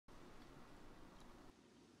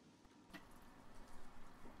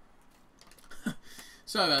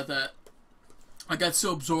Sorry about that. I got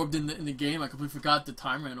so absorbed in the game, I completely forgot the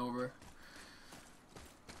time ran over.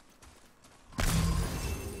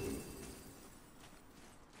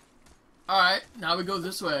 Alright, now we go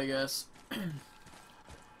this way, I guess.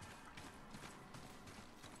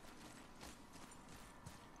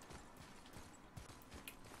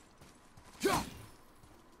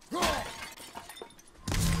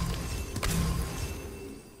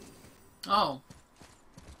 Oh.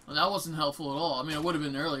 Well, that wasn't helpful at all. I mean, it would have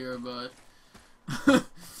been earlier, but...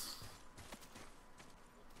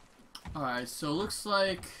 Alright, so it looks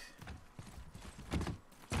like...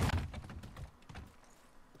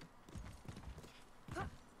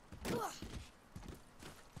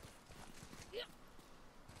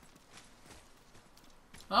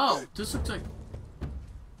 Oh, this looks like...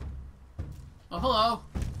 Oh, hello.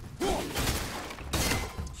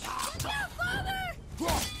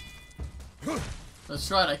 That's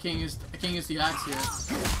right, I can't use the axe here.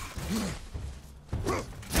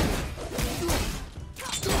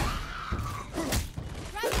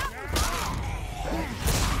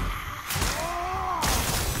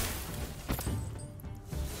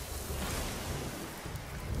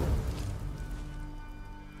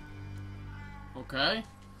 Okay.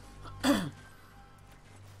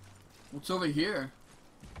 What's over here?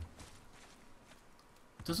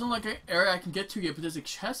 Doesn't look like an area I can get to yet, but there's a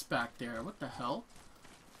chest back there. What the hell?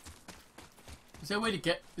 Is there a way to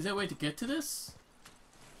get? Is there a way to get to this?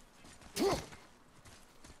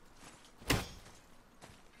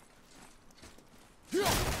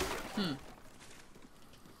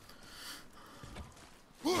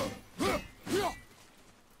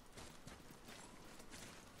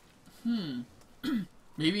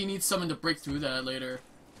 Maybe he needs someone to break through that later.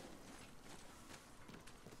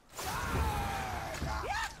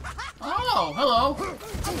 Oh, hello.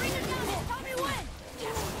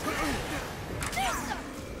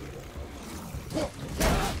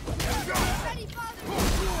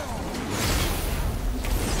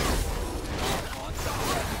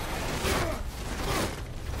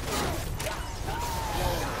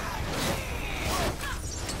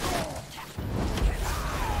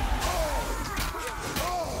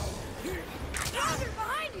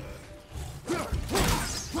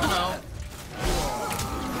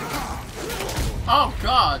 Oh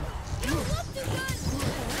God!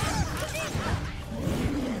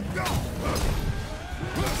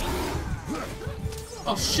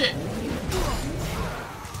 Oh shit!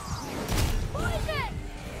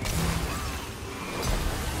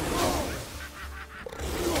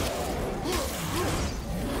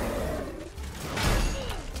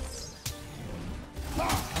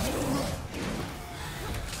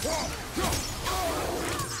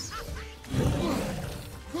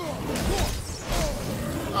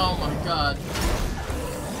 Oh my God.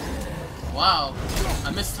 Wow.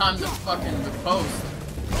 I mistimed the fucking post.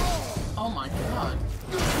 Oh my God.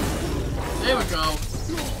 There we go.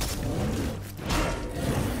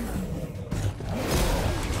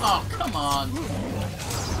 Oh, come on.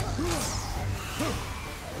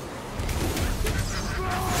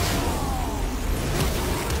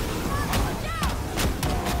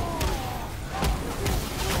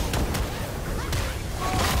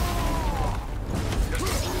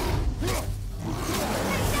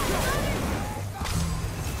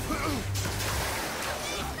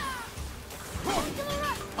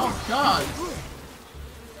 Oh God.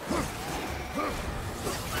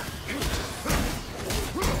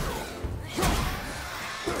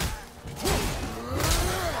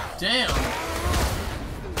 Damn.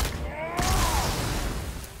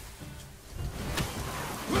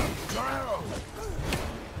 Oh God.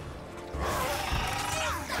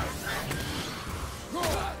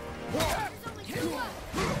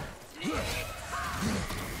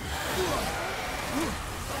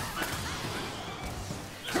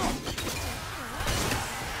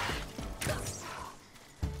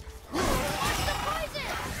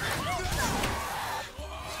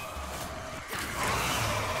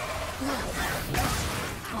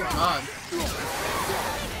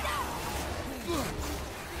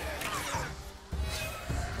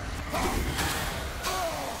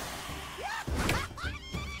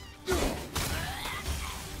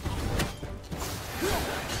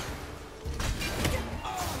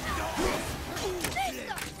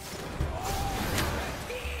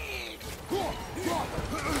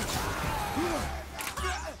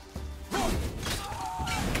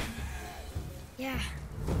 Yeah,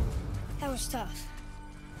 that was tough.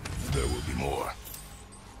 There will be more.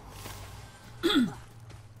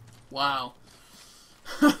 Wow.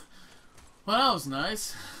 Well, that was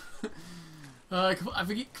nice.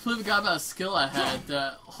 Completely forgot about a skill I had.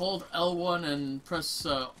 Hold L1 and press.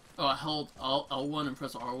 Hold L1 and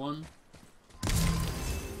press R1.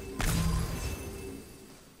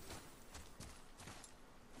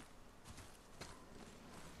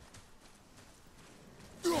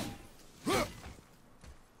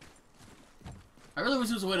 I really wish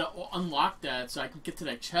there was a way to unlock that so I can get to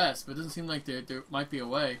that chest, but it doesn't seem like there might be a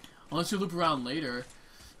way. Unless you loop around later.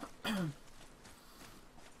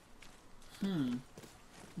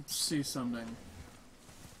 Let's see something.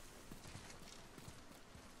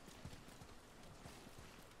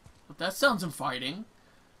 But that sounds inviting.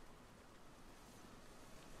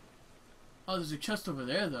 Oh, there's a chest over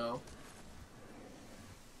there, though.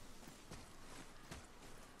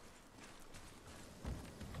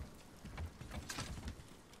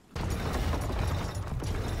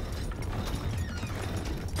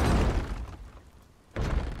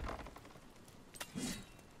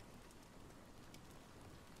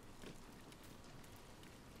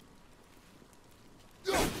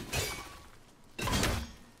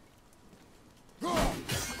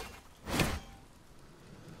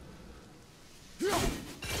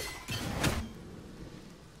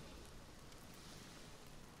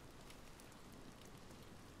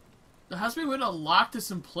 There has to be a way to lock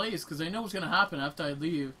this in place, because I know what's going to happen after I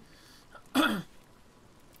leave. Let's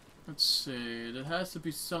see. There has to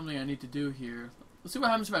be something I need to do here. Let's see what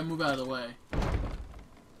happens if I move out of the way.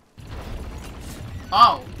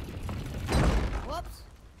 Oh! Whoops.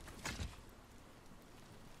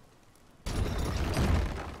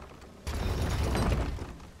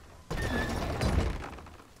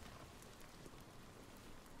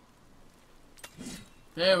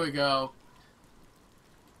 There we go.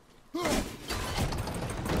 You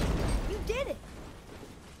did it.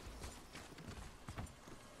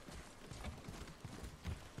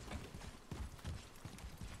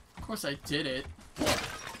 Of course I did it.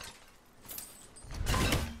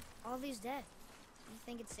 All these dead. You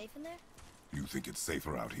think it's safe in there? You think it's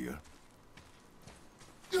safer out here?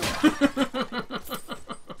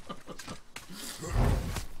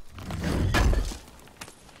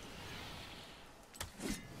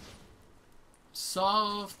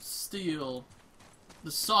 Soft steel.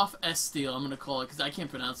 The soft S steel, I'm gonna call it, because I can't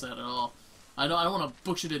pronounce that at all. I don't want to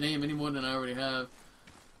butcher the name any more than I already have.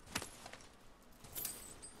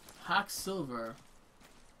 Hack silver.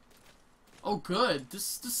 Oh, good.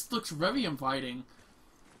 This looks very inviting.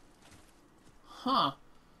 Huh?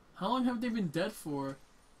 How long have they been dead for?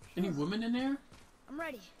 Any women in there? I'm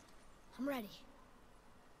ready. I'm ready.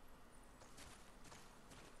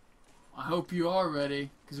 I hope you are ready,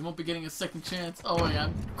 because you won't be getting a second chance. Oh yeah,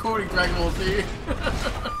 I'm quoting Dragon Ball Z.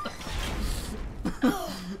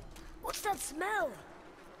 What's that smell?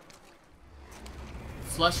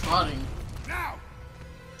 Flesh rotting. Now!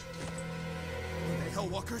 Are they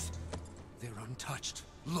Hellwalkers? They're untouched.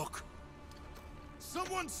 Look!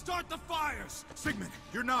 Someone start the fires! Sigmund,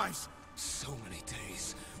 your knives! So many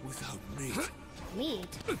days without meat.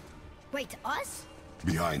 Meat? Wait, us?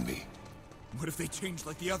 Behind me. What if they change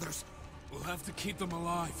like the others? We'll have to keep them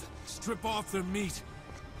alive. Strip off their meat.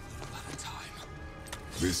 A little at a time.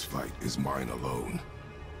 This fight is mine alone.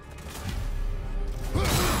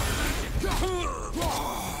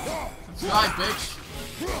 That's right, bitch.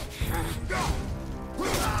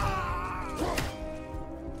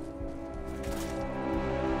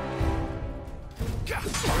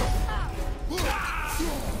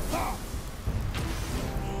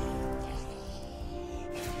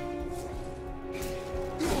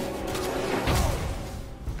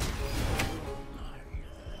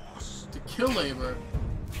 To kill labor.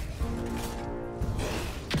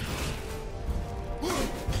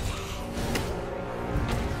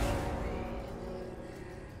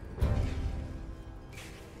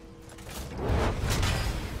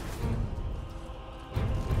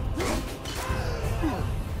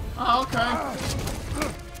 Oh, okay.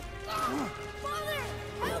 Father,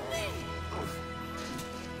 help me!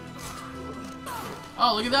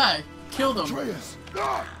 Oh, look at that. Killed him. Atreus!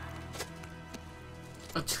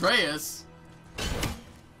 Atreus?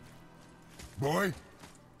 Boy?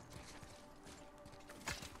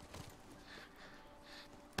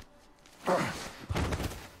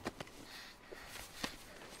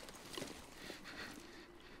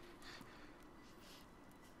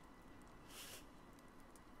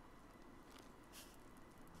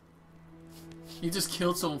 He just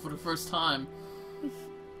killed someone for the first time.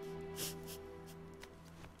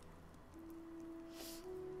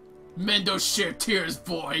 Men don't share tears,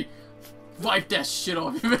 boy. Wipe that shit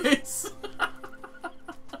off your face.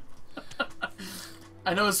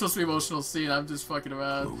 I know it's supposed to be an emotional scene. I'm just fucking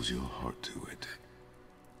around. Close your heart to it.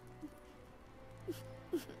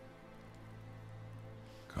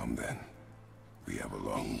 Come then. We have a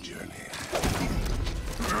long journey.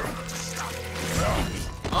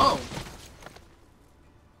 Oh.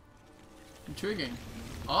 Intriguing.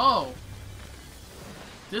 Oh.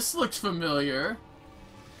 This looks familiar.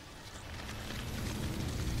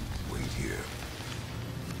 Wait here.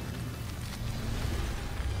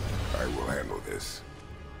 I will handle this.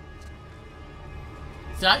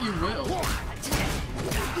 That you will.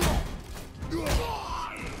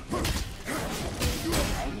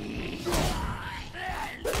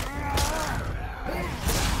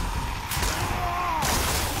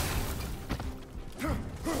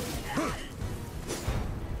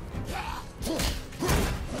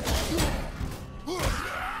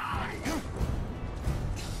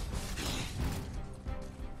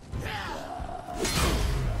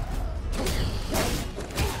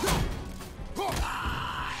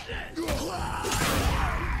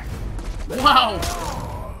 Wow!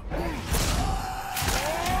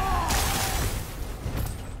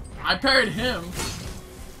 I parried him.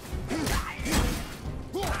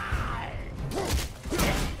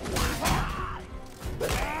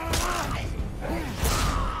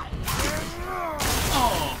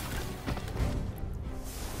 Oh.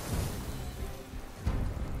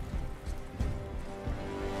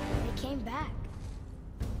 They came back.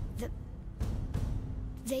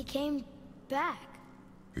 They came back.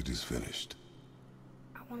 It is finished.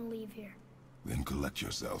 I want to leave here. Then collect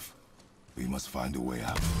yourself. We must find a way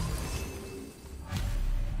out.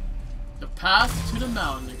 The path to the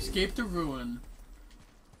mountain. Escape the ruin.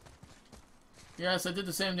 Yes, I did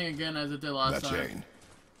the same thing again as I did last time. Chain.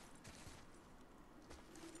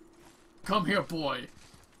 Come here, boy.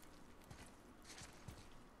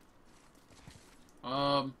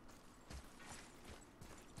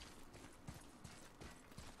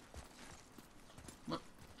 What?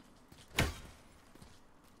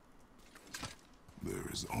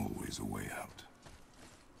 There is always a way out.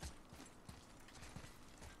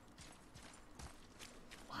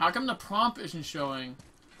 How come the prompt isn't showing?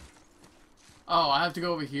 Oh, I have to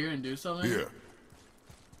go over here and do something? Here.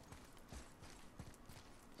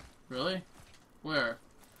 Really? Where?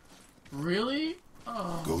 Really?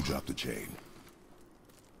 Oh. Go drop the chain.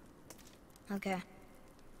 Okay.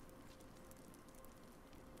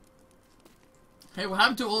 Hey, what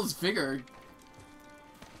happened to all his vigor?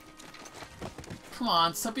 Come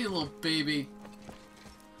on, stop being a little baby.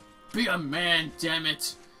 Be a man, damn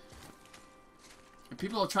it. If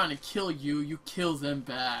people are trying to kill you, you kill them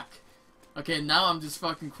back. Okay, now I'm just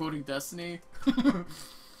fucking quoting Destiny. What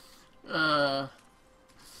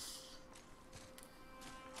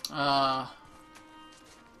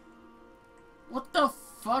the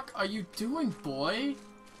fuck are you doing, boy?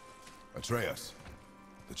 Atreus.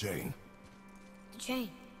 The chain. The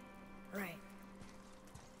chain. Right.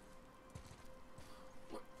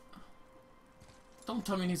 Don't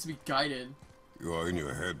tell me it needs to be guided. You are in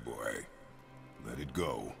your head, boy. Let it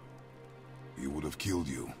go. He would have killed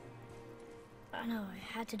you. I know, I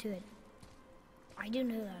had to do it. I do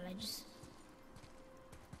know that, I just...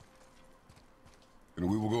 And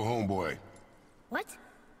we will go home, boy. What?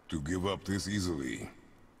 To give up this easily.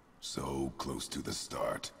 So close to the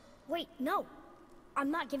start. Wait, no. I'm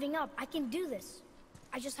not giving up. I can do this.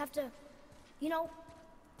 I just have to, you know,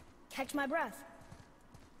 catch my breath.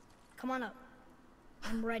 Come on up.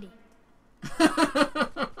 I'm ready.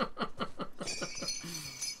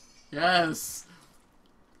 Yes.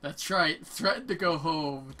 That's right. Threaten to go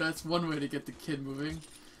home. That's one way to get the kid moving.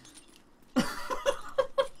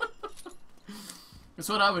 That's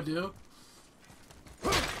what I would do.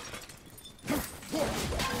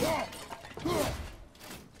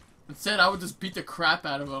 Instead, I would just beat the crap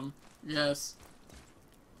out of him. Yes.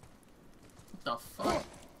 What the fuck?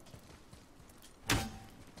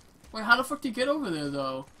 Wait, how the fuck do you get over there,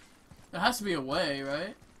 though? There has to be a way,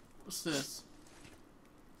 right? What's this?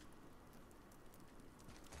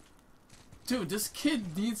 Dude, this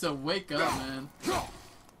kid needs to wake up, man.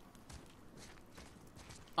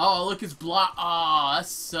 Oh, look, it's blocked. Oh, that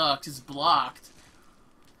sucks. It's blocked.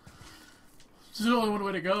 There's only one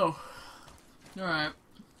way to go. Alright.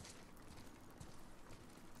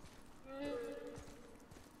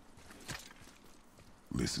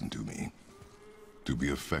 Listen to me. To be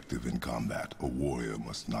effective in combat, a warrior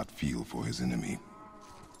must not feel for his enemy.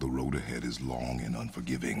 The road ahead is long and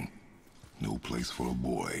unforgiving. No place for a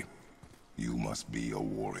boy. You must be a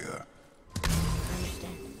warrior. I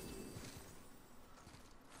understand.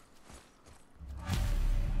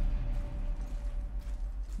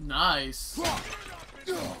 Nice. I'll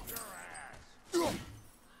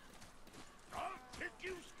kick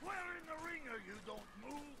you square in the ring or you don't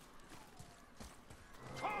move.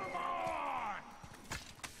 Come on!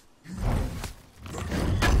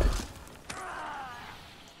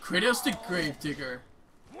 Kratos the Gravedigger.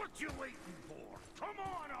 What you waiting for? Come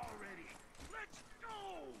on already. Let's go.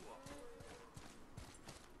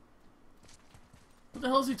 What the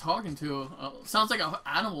hell is he talking to? Sounds like an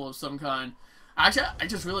animal of some kind. Actually, I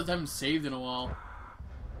just realized I haven't saved in a while.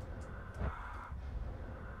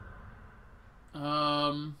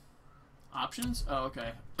 Options? Oh,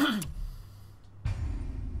 okay.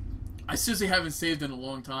 I seriously haven't saved in a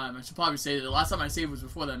long time. I should probably save it. The last time I saved was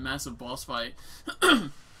before that massive boss fight.